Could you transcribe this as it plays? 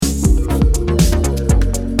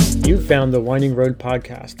found the Winding Road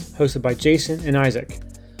podcast, hosted by Jason and Isaac.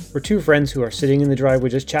 We're two friends who are sitting in the driveway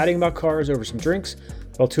just chatting about cars over some drinks,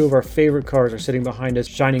 while two of our favorite cars are sitting behind us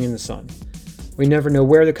shining in the sun. We never know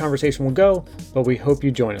where the conversation will go, but we hope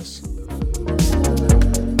you join us.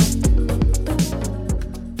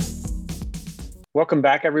 Welcome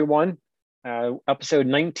back, everyone. Episode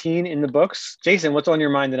 19 in the books. Jason, what's on your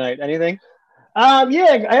mind tonight? Anything?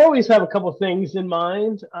 Yeah, I always have a couple of things in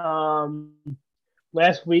mind.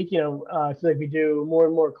 Last week, I feel like we do more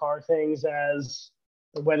and more car things as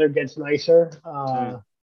the weather gets nicer.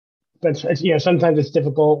 But sometimes it's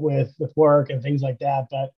difficult with work and things like that.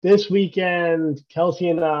 But this weekend, Kelsey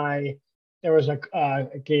and I, there was a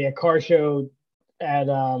car show at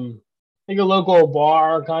I think a local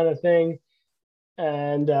bar kind of thing,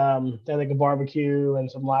 and they had like a barbecue and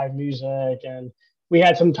some live music, and we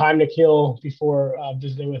had some time to kill before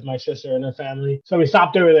visiting with my sister and her family. So we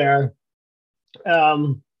stopped over there.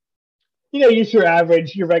 Use your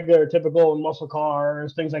average, your regular, typical muscle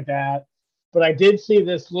cars, things like that. But I did see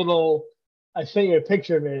this little, I sent you a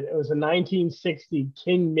picture of it. It was a 1960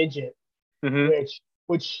 King Midget,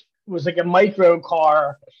 which was like a micro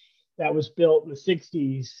car that was built in the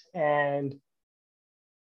 60s. And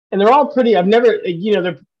they're all pretty,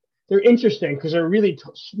 they're interesting because they're really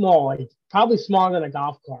small, like probably smaller than a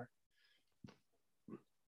golf cart.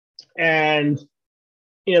 And,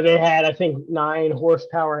 they had, I think, 9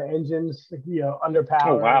 horsepower engines, underpowered.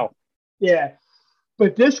 Oh, wow. Yeah.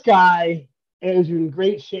 But this guy, it was in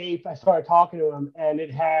great shape. I started talking to him, and it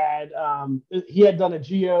had, he had done a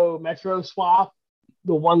Geo Metro swap,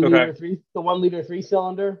 the 1 liter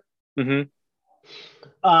 3-cylinder.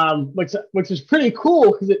 Which is pretty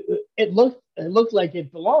cool because it looked like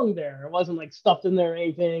it belonged there. It wasn't like stuffed in there or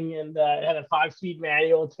anything, and it had a 5-speed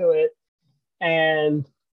manual to it. And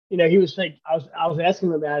he was like, I was asking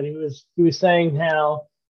him about it. He was saying how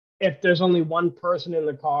if there's only one person in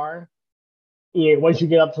the car, once you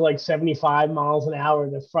get up to like 75 miles an hour,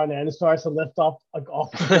 the front end starts to lift up like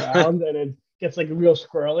off the ground, and it gets like real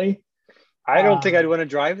squirrely. I don't think I'd want to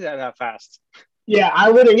drive that fast. Yeah,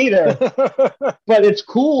 I wouldn't either. But it's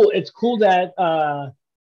cool. It's cool that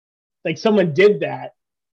like someone did that.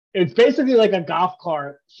 It's basically like a golf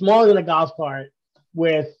cart, smaller than a golf cart,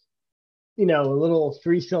 with a little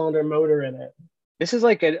 3-cylinder motor in it. This is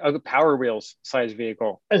like a Power Wheels size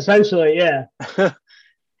vehicle. Essentially, yeah.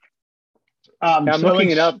 I'm looking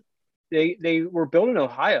it up. They were built in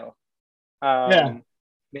Ohio. Yeah.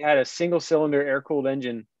 They had a single-cylinder air-cooled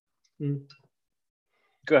engine.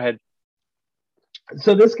 Go ahead.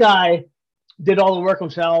 So this guy did all the work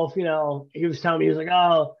himself. He was telling me, he was like,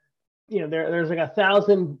 there's like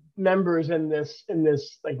 1,000 members in this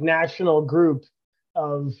like national group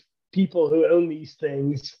of people who own these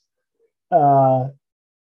things. And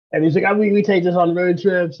he's like, we take this on road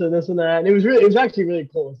trips and this and that. And it was actually really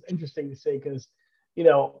cool. It's interesting to see because,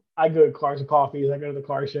 I go to Cars and Coffees, I go to the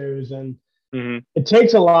car shows, and it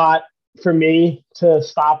takes a lot for me to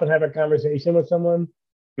stop and have a conversation with someone.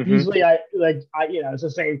 Usually it's the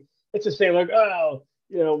same. It's the same, like,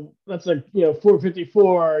 that's a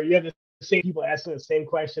 454. You have the same people asking the same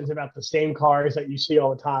questions about the same cars that you see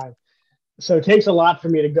all the time. So it takes a lot for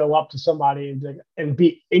me to go up to somebody and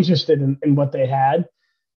be interested in what they had.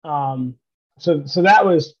 So that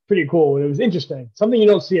was pretty cool. It was interesting. Something you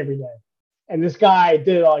don't see every day. And this guy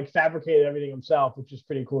did it all, like fabricated everything himself, which is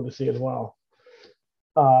pretty cool to see as well.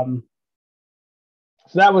 So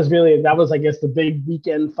that was, I guess, the big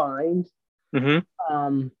weekend find. And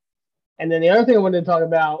then the other thing I wanted to talk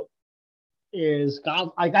about is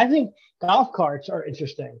golf. I think golf carts are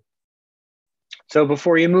interesting. So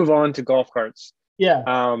before you move on to golf carts,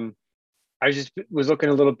 I just was looking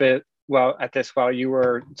a little bit at this while you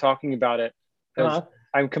were talking about it.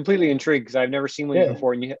 I'm completely intrigued because I've never seen one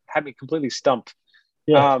before, and you had me completely stumped.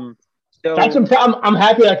 Yeah. That's a problem. I'm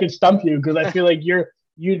happy I could stump you because I feel like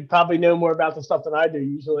you'd probably know more about the stuff than I do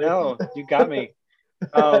usually. No, you got me.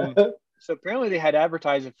 So apparently they had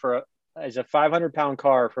advertised it as a 500-pound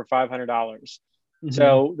car for $500.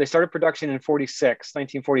 So they started production in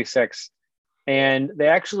 1946. And they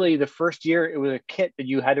actually, the first year, it was a kit that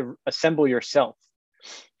you had to assemble yourself.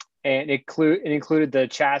 And it included the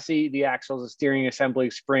chassis, the axles, the steering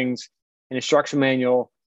assembly, springs, an instruction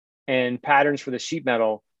manual, and patterns for the sheet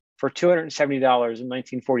metal for $270 in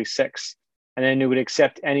 1946. And then it would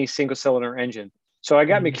accept any single-cylinder engine. So I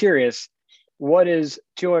got me curious, what is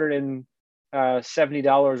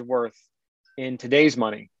 $270 worth in today's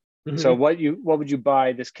money? So what would you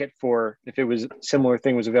buy this kit for if it was similar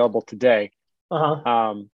thing was available today?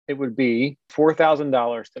 It would be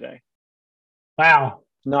 $4,000 today. Wow.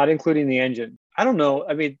 Not including the engine. I don't know.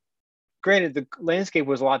 I mean, granted, the landscape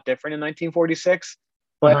was a lot different in 1946,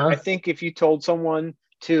 but I think if you told someone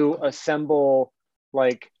to assemble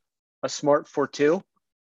like a Smart Fortwo,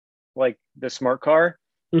 like the smart car,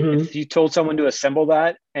 if you told someone to assemble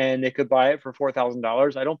that and they could buy it for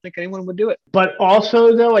 $4,000, I don't think anyone would do it. But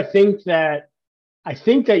also, though, I think that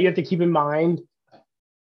you have to keep in mind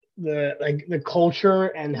the culture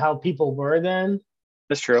and how people were then.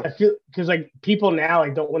 That's true. I feel because like people now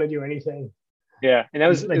like don't want to do anything. Yeah, and it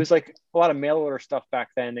was like a lot of mail order stuff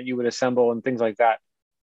back then that you would assemble and things like that.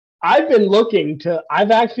 I've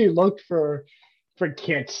actually looked for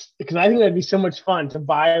kits because I think that'd be so much fun to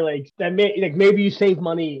buy like that. Maybe you save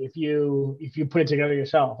money if you put it together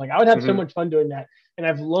yourself. Like I would have so much fun doing that. And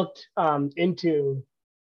I've looked into,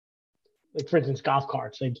 like, for instance, golf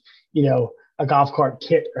carts, like, a golf cart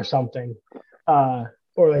kit or something, or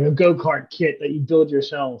like a go-kart kit that you build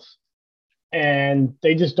yourself, and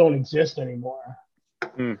they just don't exist anymore.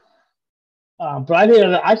 But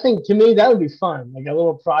I think to me that would be fun, like a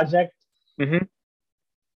little project.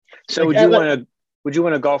 So like, would you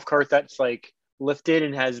want a golf cart that's like lifted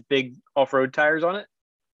and has big off-road tires on it?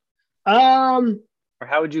 Or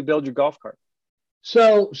how would you build your golf cart?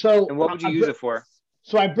 And what would you use it for?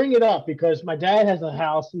 So I bring it up because my dad has a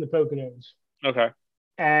house in the Poconos. Okay.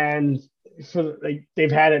 And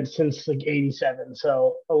they've had it since like 87,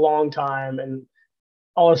 so a long time. And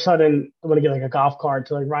all of a sudden, I'm gonna get like a golf cart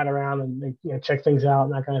to like ride around and like, check things out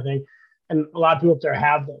and that kind of thing. And a lot of people up there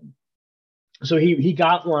have them. So he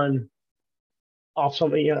got one off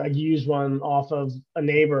something, a used one off of a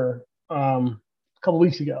neighbor a couple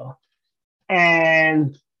weeks ago,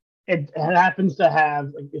 and it happens to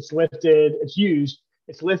have, like, it's lifted, it's used,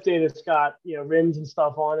 it's lifted, it's got rims and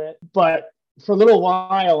stuff on it. But for a little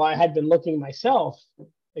while, I had been looking myself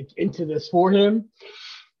like into this for him,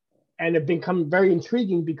 and it become very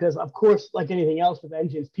intriguing because, of course, like anything else with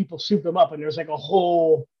engines, people soup them up, and there's like a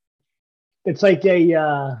whole, it's like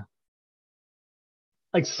a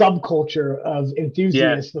like subculture of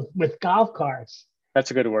enthusiasts with golf carts.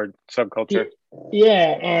 That's a good word, subculture.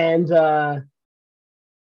 Yeah, and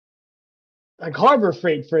like Harbor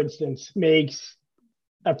Freight, for instance, makes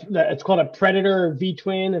it's called a Predator V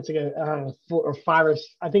twin. It's like a 4 or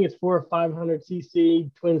 500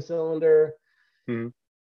 cc twin cylinder.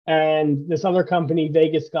 And this other company,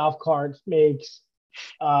 Vegas Golf Carts, makes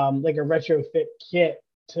like a retrofit kit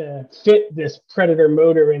to fit this Predator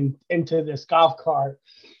motor into this golf cart,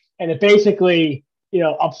 and it basically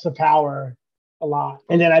ups the power a lot.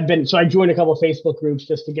 And then I joined a couple of Facebook groups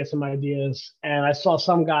just to get some ideas, and I saw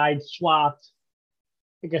some guy swapped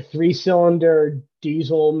like a 3-cylinder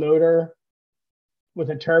diesel motor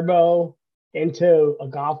with a turbo into a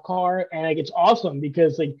golf cart, and like it's awesome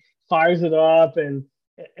because like fires it up, and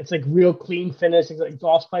it's like real clean finish. It's like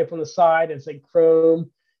exhaust pipe on the side, it's like chrome.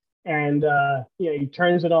 And he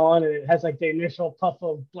turns it on, and it has like the initial puff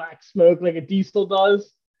of black smoke like a diesel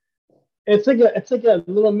does. It's like a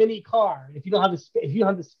little mini car. If you don't have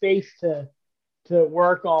the space to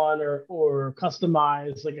work on or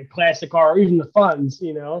customize like a classic car, or even the funds,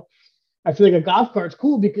 I feel like a golf cart's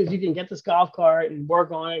cool because you can get this golf cart and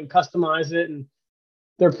work on it and customize it, and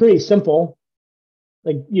they're pretty simple.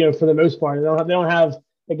 Like for the most part, they don't have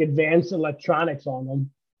like advanced electronics on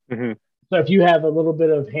them. So if you have a little bit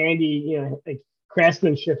of handy, like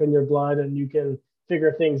craftsmanship in your blood, and you can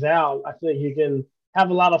figure things out, I feel like you can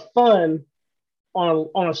have a lot of fun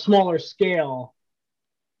on a smaller scale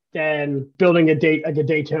than building a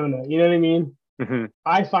Daytona. You know what I mean?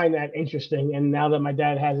 I find that interesting. And now that my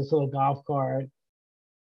dad has this little golf cart,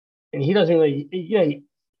 and he doesn't really,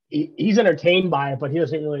 he's entertained by it, but he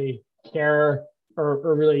doesn't really care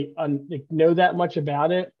or really know that much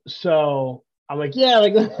about it. So I'm like, yeah,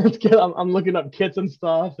 like let's get. I'm looking up kits and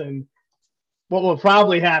stuff, and what will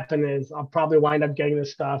probably happen is I'll probably wind up getting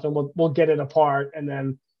this stuff, and we'll get it apart, and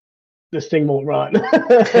then this thing won't run.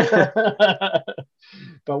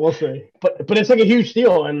 But we'll see. But it's like a huge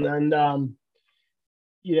deal, and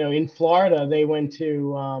in Florida they went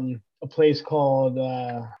to a place called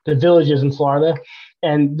the Villages in Florida,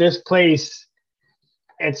 and this place,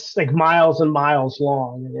 it's like miles and miles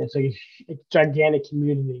long, and it's a gigantic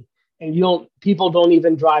community. And people don't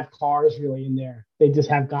even drive cars really in there. They just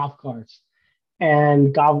have golf carts, and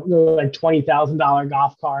like $20,000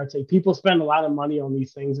 golf carts. Like people spend a lot of money on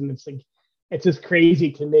these things, and it's just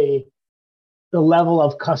crazy to me, the level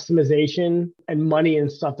of customization and money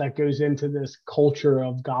and stuff that goes into this culture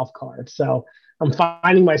of golf carts. So I'm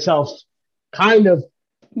finding myself kind of,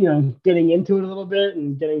 getting into it a little bit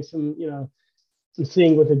and getting some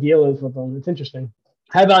seeing what the deal is with them. It's interesting.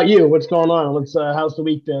 How about you? What's going on? How's the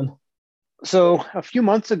week been? So a few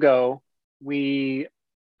months ago,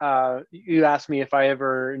 you asked me if I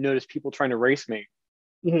ever noticed people trying to race me.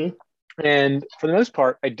 Mm-hmm. And for the most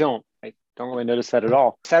part, I don't really notice that at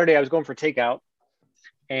all. Saturday, I was going for takeout,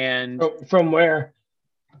 and From where?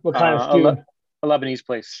 What kind of food? a Lebanese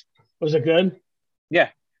place. Was it good? Yeah.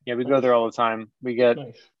 We go there all the time.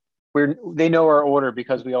 Nice. They know our order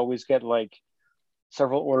because we always get like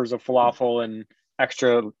several orders of falafel and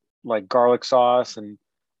extra like garlic sauce, and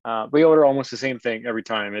we order almost the same thing every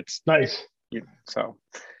time. It's nice. So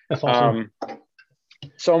that's awesome.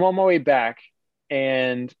 So I'm on my way back,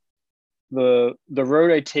 and the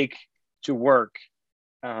road I take to work,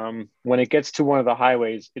 when it gets to one of the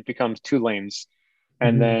highways, it becomes 2 lanes,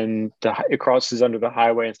 and then it crosses under the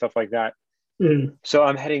highway and stuff like that. Mm-hmm. So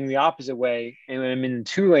I'm heading the opposite way, and I'm in the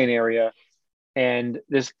 2-lane area, and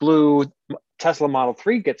this blue Tesla Model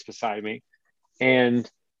 3 gets beside me, and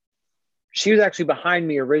she was actually behind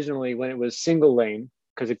me originally when it was single lane,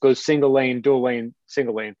 because it goes single lane, dual lane,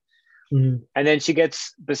 single lane. Mm-hmm. And then she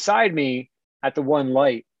gets beside me at the one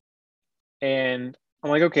light, and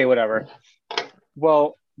I'm like, okay, whatever.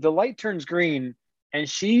 Well, the light turns green, and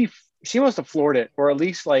she must have floored it, or at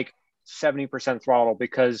least like 70% throttle,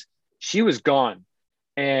 because she was gone.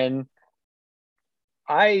 And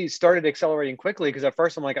I started accelerating quickly because at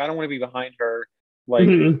first I'm like, I don't want to be behind her, like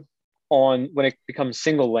on when it becomes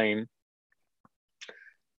single lane.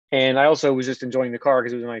 And I also was just enjoying the car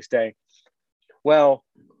because it was a nice day. Well,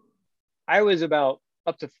 I was about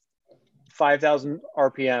up to 5,000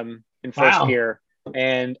 RPM in first gear,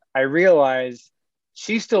 and I realized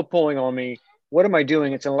she's still pulling on me. What am I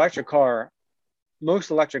doing? It's an electric car. Most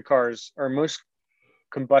electric cars, or most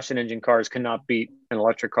combustion engine cars, cannot beat an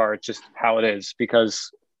electric car. It's just how it is,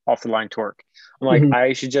 because off the line torque. I'm like,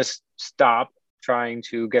 I should just stop trying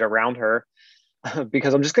to get around her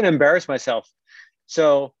because I'm just going to embarrass myself.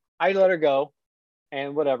 So I let her go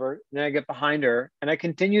and whatever. Then I get behind her and I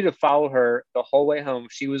continue to follow her the whole way home.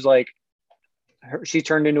 She was like, she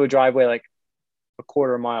turned into a driveway like a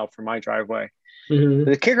quarter mile from my driveway.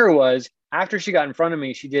 The kicker was, after she got in front of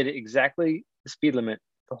me, she did exactly the speed limit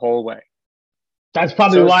the whole way. That's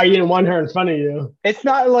probably why you didn't want her in front of you. It's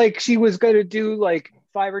not like she was going to do like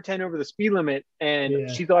 5 or 10 over the speed limit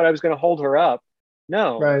and she thought I was going to hold her up.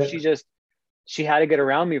 No, she had to get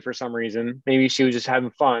around me for some reason. Maybe she was just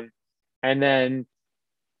having fun. And then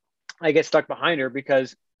I get stuck behind her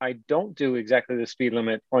because I don't do exactly the speed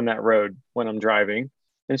limit on that road when I'm driving.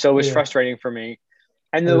 And so it was frustrating for me.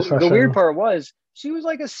 And the weird part was, she was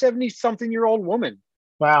like a 70-something-year-old woman.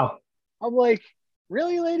 Wow. I'm like,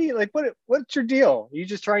 really, lady? Like, what's your deal? Are you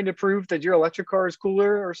just trying to prove that your electric car is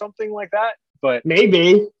cooler or something like that? But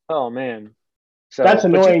maybe. Oh, man. So that's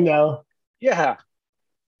annoying, though. Yeah.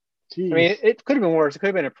 Jeez. I mean, it could have been worse. It could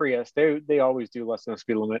have been a Prius. They always do less than a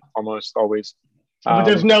speed limit, almost always. But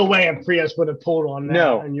there's no way a Prius would have pulled on that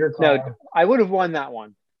on your car. No, I would have won that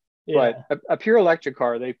one. Yeah. But a pure electric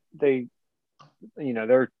car, they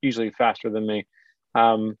they're usually faster than me.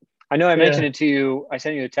 I know I mentioned it to you. I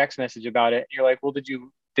sent you a text message about it. And you're like, well, did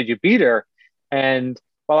you beat her? And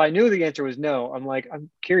while I knew the answer was no, I'm like, I'm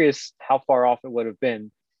curious how far off it would have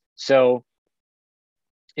been. So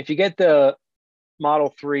if you get the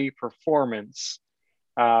Model 3 Performance,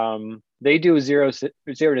 they do 0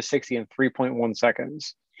 to 60 in 3.1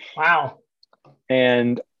 seconds. Wow.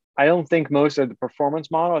 And I don't think most of the Performance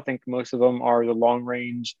model. I think most of them are the long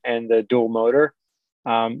range and the dual motor.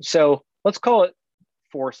 So let's call it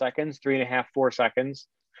 4 seconds, 3.5, 4 seconds.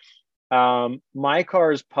 My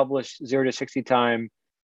car's published 0 to 60 time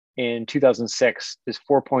in 2006 is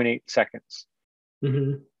 4.8 seconds.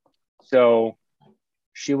 So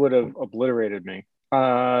she would have obliterated me.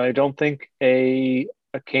 I don't think a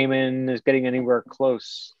Cayman is getting anywhere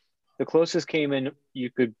close. The closest Cayman you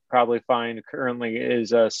could probably find currently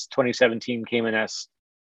is a 2017 Cayman S,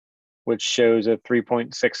 which shows a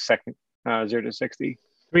 3.6 second 0 to 60.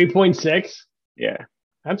 3.6? Yeah.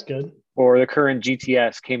 That's good. Or the current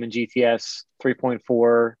GTS, Cayman GTS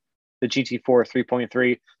 3.4, the GT4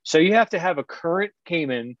 3.3. So you have to have a current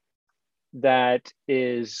Cayman that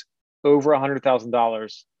is over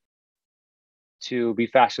 $100,000 to be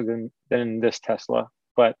faster than this Tesla.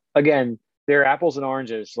 But again, they're apples and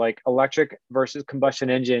oranges, like electric versus combustion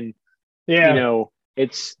engine.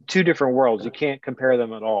 It's two different worlds. You can't compare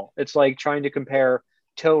them at all. It's like trying to compare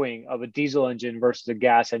towing of a diesel engine versus a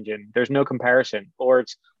gas engine. There's no comparison, or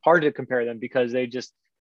it's hard to compare them because they just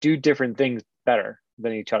do different things better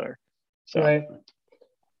than each other. So, right.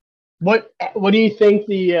 What do you think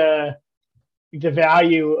the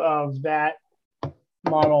value of that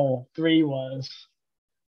Model 3 was?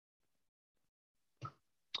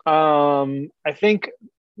 I think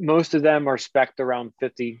most of them are spec'd around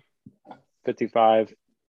 50, 55.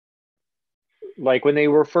 like when they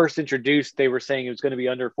were first introduced, they were saying it was going to be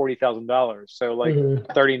under $40,000. So like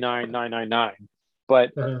Mm-hmm. 39,999.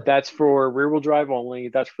 But Uh-huh. that's for rear wheel drive only.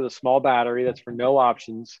 That's for the small battery. That's for no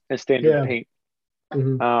options and standard Yeah. paint.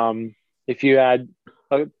 Mm-hmm. If you add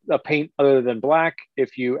a paint other than black,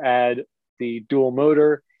 if you add the dual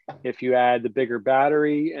motor, if you add the bigger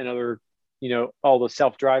battery and other, all the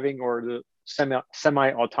self-driving or the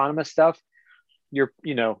semi-autonomous stuff, you're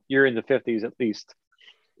in the 50s at least.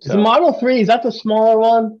 Is the So Model 3, is that the smaller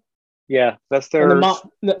one? yeah, that's And their the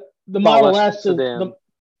Model Model S S is sedan.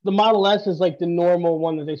 the Model S is like the normal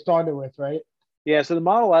one that they started with, right? Yeah, so the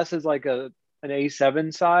Model S is like an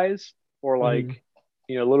A7 size, or Mm-hmm. like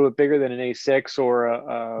a little bit bigger than an A6 or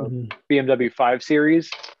a Mm-hmm. BMW 5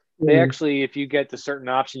 Series. They Mm-hmm. actually, if you get the certain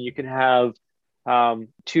option, you can have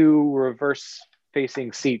two reverse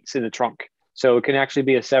facing seats in the trunk. So it can actually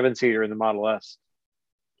be a 7-seater in the Model S.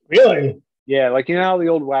 Really? Yeah, like how the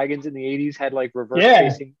old wagons in the 80s had like reverse Yeah.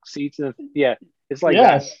 facing seats, and yeah, it's like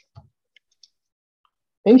that. Yes.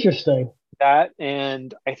 Interesting. That,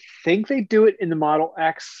 and I think they do it in the Model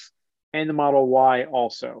X and the Model Y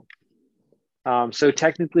also. So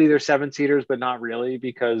technically they're 7-seaters, but not really,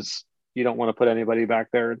 because you don't want to put anybody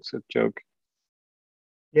back there. It's a joke.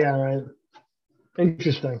 Yeah, right.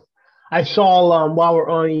 Interesting. I saw while we're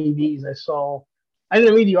on EVs, I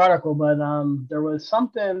didn't read the article, but there was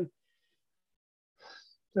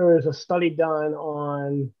a study done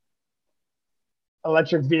on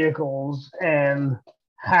electric vehicles and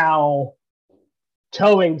how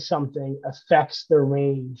towing something affects their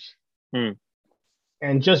range. Hmm.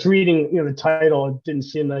 And just reading, the title, it didn't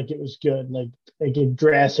seem like it was good. Like it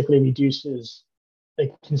drastically reduces,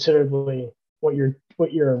 like, considerably what your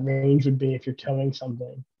range would be if you're towing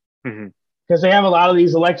something. Mm-hmm. Because they have a lot of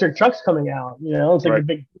these electric trucks coming out. It's like Right. a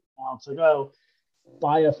big. It's like, oh,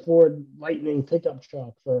 buy a Ford Lightning pickup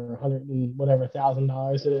truck for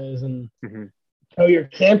 $100,000 it is, and Mm-hmm. tow your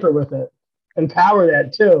camper with it and power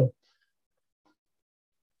that too.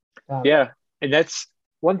 Yeah, and that's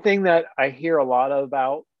one thing that I hear a lot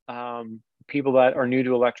about people that are new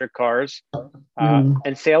to electric cars.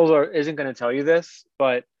 And sales isn't going to tell you this,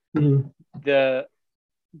 but the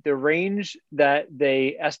range that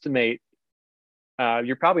they estimate,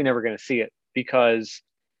 you're probably never going to see it, because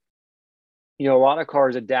a lot of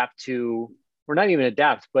cars adapt to, or not even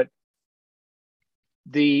adapt, but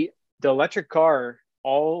the electric car,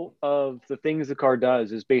 all of the things the car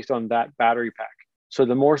does is based on that battery pack. So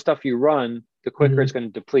the more stuff you run, the quicker it's going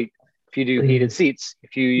to deplete. If you do heated seats,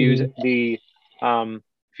 if you use if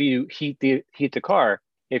you heat the car,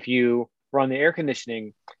 if you run the air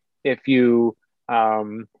conditioning, if you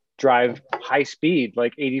drive high speed,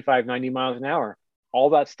 like 85, 90 miles an hour,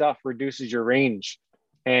 all that stuff reduces your range,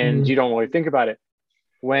 and you don't really think about it.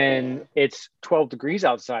 When it's 12 degrees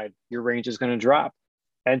outside, your range is going to drop.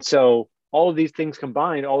 And so all of these things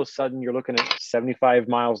combined, all of a sudden you're looking at 75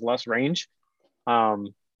 miles less range.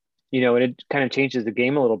 And it kind of changes the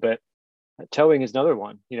game a little bit. Towing is another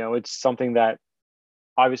one. It's something that,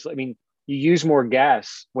 obviously, I mean, you use more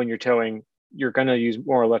gas when you're towing. You're going to use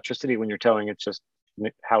more electricity when you're towing. It's just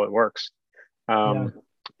how it works.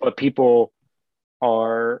 But people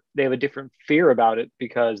they have a different fear about it,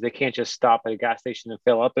 because they can't just stop at a gas station and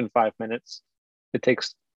fill up in 5 minutes. It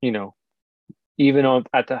takes, even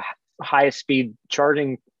at the highest speed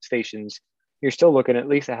charging stations, you're still looking at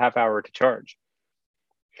least a half hour to charge.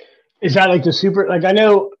 Is that like the super? Like, I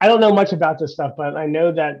don't know much about this stuff, but I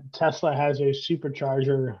know that Tesla has those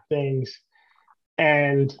supercharger things,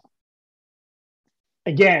 and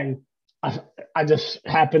again, I just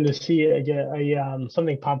happened to see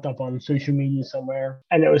something popped up on social media somewhere,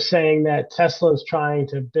 and it was saying that Tesla is trying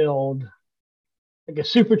to build like a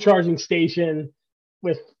supercharging station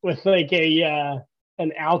with like an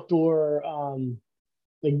outdoor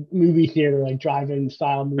like movie theater, like drive-in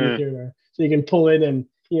style movie theater, so you can pull in and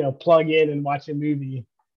plug in and watch a movie,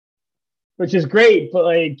 which is great. But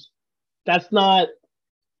like, that's not.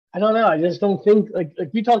 I don't know. I just don't think like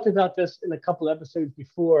we talked about this in a couple episodes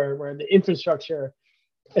before, where the infrastructure,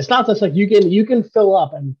 it's not just like you can fill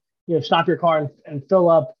up and stop your car and fill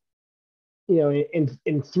up,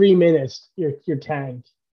 in 3 minutes your tank.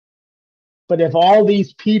 But if all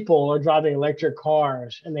these people are driving electric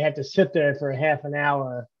cars and they have to sit there for a half an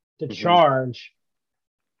hour to charge,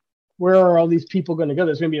 where are all these people going to go?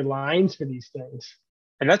 There's going to be lines for these things.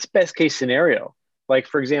 And that's best case scenario. Like,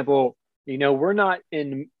 for example,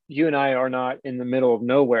 you and I are not in the middle of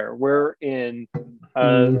nowhere. We're in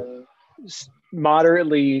a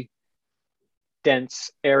moderately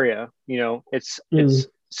dense area. It's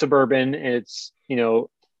suburban, it's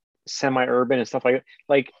semi-urban and stuff like that.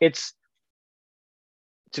 Like, it's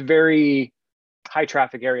very high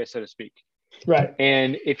traffic area, so to speak. Right.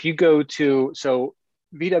 And if you go to, so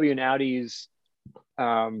VW and Audi's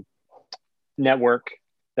network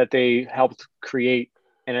that they helped create,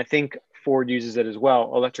 and I think Ford uses it as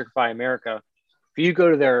well, Electrify America. If you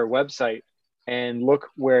go to their website and look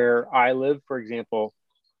where I live, for example,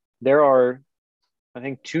 there are, I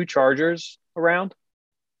think, 2 chargers around,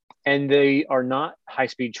 and they are not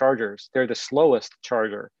high-speed chargers. They're the slowest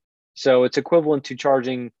charger. So it's equivalent to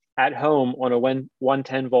charging at home on a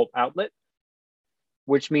 110-volt outlet,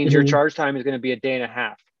 which means your charge time is going to be a day and a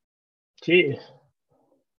half. Jeez.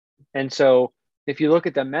 And so if you look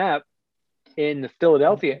at the map in the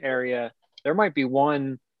Philadelphia area, there might be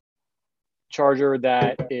one charger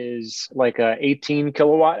that is like a 18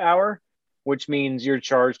 kilowatt hour, which means your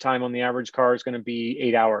charge time on the average car is going to be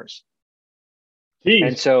 8 hours. Jeez.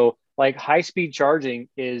 And so like high speed charging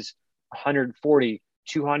is 140,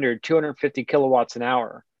 200, 250 kilowatts an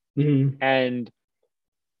hour. Mm-hmm. And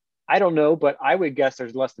I don't know, but I would guess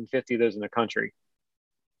there's less than 50 of those in the country.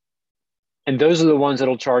 And those are the ones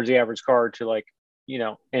that'll charge the average car to like, you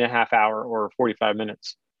know, in a half hour or 45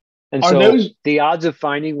 minutes. And so the odds of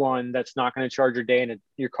finding one that's not going to charge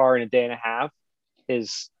your car in a day and a half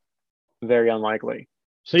is very unlikely.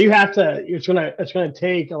 So you have to, it's going to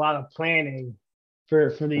take a lot of planning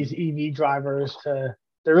for these EV drivers they're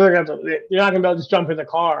really going to, you're not going to be able to just jump in the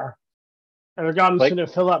car and I'm just going to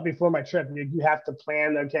fill up before my trip. You have to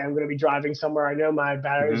plan, okay, I'm going to be driving somewhere. I know my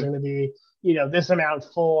battery is going to be, you know, this amount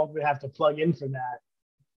full. I'm going to have to plug in for that.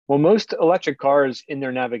 Well, most electric cars in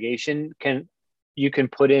their navigation you can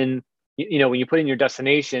put in, you know, when you put in your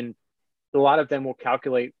destination, a lot of them will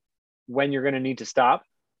calculate when you're going to need to stop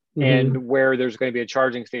and where there's going to be a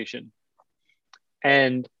charging station.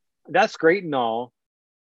 And that's great and all,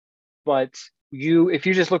 but if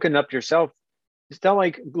you're just looking up yourself, it's not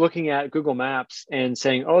like looking at Google Maps and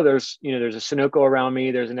saying, oh, there's a Sunoco around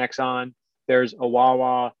me, there's an Exxon, there's a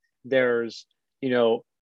Wawa, there's, you know,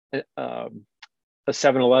 a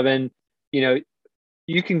 7-Eleven. You know,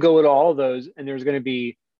 you can go to all of those and there's going to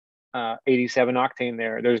be 87 octane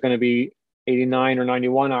there. There's going to be 89 or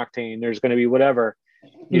 91 octane. There's going to be whatever,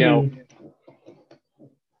 you know.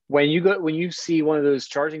 When you see one of those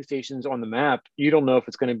charging stations on the map, you don't know if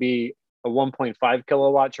it's going to be a 1.5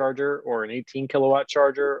 kilowatt charger or an 18 kilowatt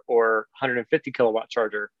charger or 150 kilowatt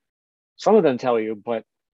charger. Some of them tell you, but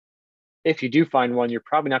if you do find one, you're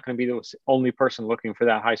probably not going to be the only person looking for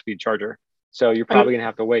that high speed charger. So you're probably going to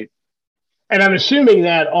have to wait. And I'm assuming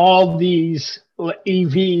that all these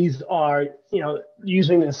EVs are, you know,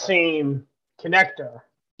 using the same connector.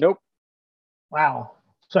 Nope. Wow.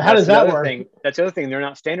 So how does that work? That's the other thing. They're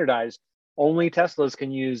not standardized. Only Teslas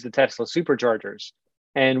can use the Tesla superchargers.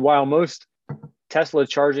 And while most Tesla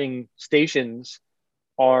charging stations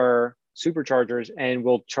are superchargers and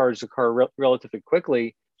will charge the car relatively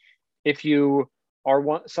quickly, if you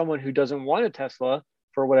are someone who doesn't want a Tesla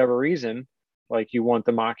for whatever reason, like you want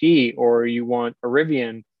the Mach-E or you want a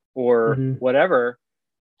Rivian or whatever,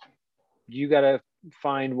 you got to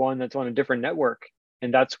find one that's on a different network.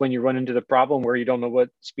 And that's when you run into the problem where you don't know what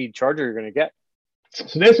speed charger you're going to get.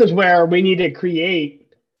 So this is where we need to create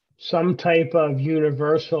some type of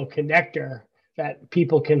universal connector that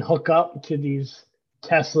people can hook up to these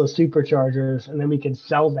Tesla superchargers, and then we can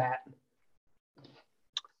sell that.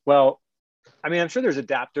 Well, I mean, I'm sure there's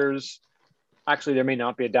adapters. Actually, there may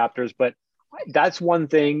not be adapters, but that's one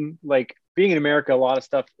thing. Like being in America, a lot of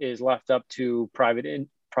stuff is left up to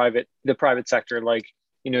the private sector, like,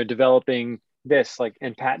 you know, developing this, like,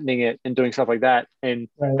 and patenting it and doing stuff like that. And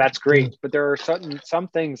that's great. But there are some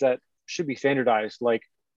things that should be standardized, like,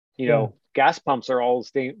 you know, gas pumps are all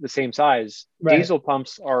the same size. Diesel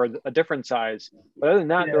pumps are a different size. But other than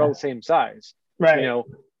that, they're all the same size. You know,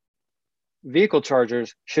 vehicle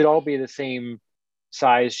chargers should all be the same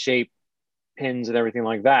size, shape, pins, and everything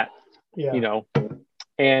like that. You know,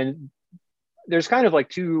 and there's kind of like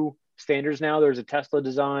 2 standards now. There's a Tesla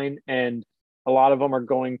design, and a lot of them are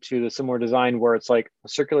going to the similar design where it's like a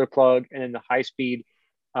circular plug, and then the high speed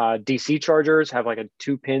DC chargers have like a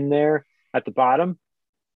 2-pin there at the bottom.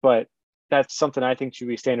 But that's something I think should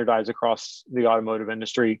be standardized across the automotive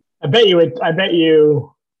industry. I bet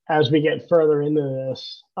you, as we get further into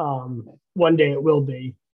this, one day it will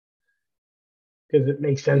be, because it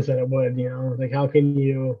makes sense that it would. You know, like how can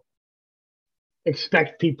you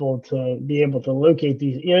expect people to be able to locate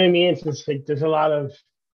these? You know what I mean? It's just like there's a lot of.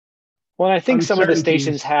 Well, I think some of the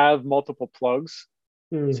stations have multiple plugs,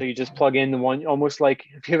 so you just plug in the one. Almost like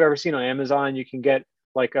if you've ever seen on Amazon, you can get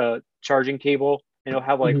like a charging cable. And it'll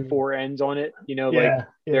have like 4 ends on it, you know,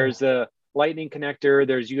 there's the lightning connector,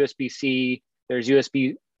 there's USB-C, there's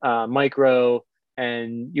USB micro,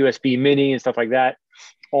 and USB Mini and stuff like that,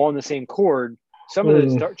 all in the same cord. Some of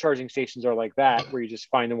the charging stations are like that, where you just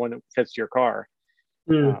find the one that fits your car.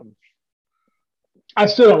 I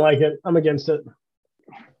still don't like it. I'm against it.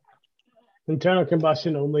 Internal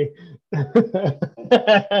combustion only.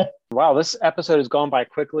 Wow, this episode has gone by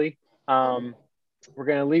quickly. We're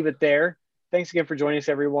going to leave it there. Thanks again for joining us,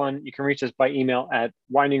 everyone. You can reach us by email at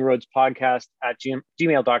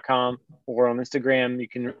windingroadspodcast@gmail.com, or on Instagram. You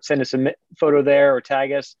can send us a photo there or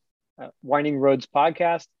tag us, Winding Roads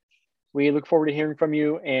Podcast. We look forward to hearing from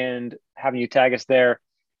you and having you tag us there.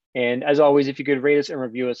 And as always, if you could rate us and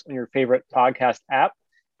review us on your favorite podcast app,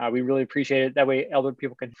 we really appreciate it. That way other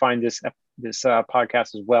people can find this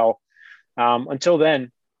podcast as well. Until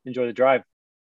then, enjoy the drive.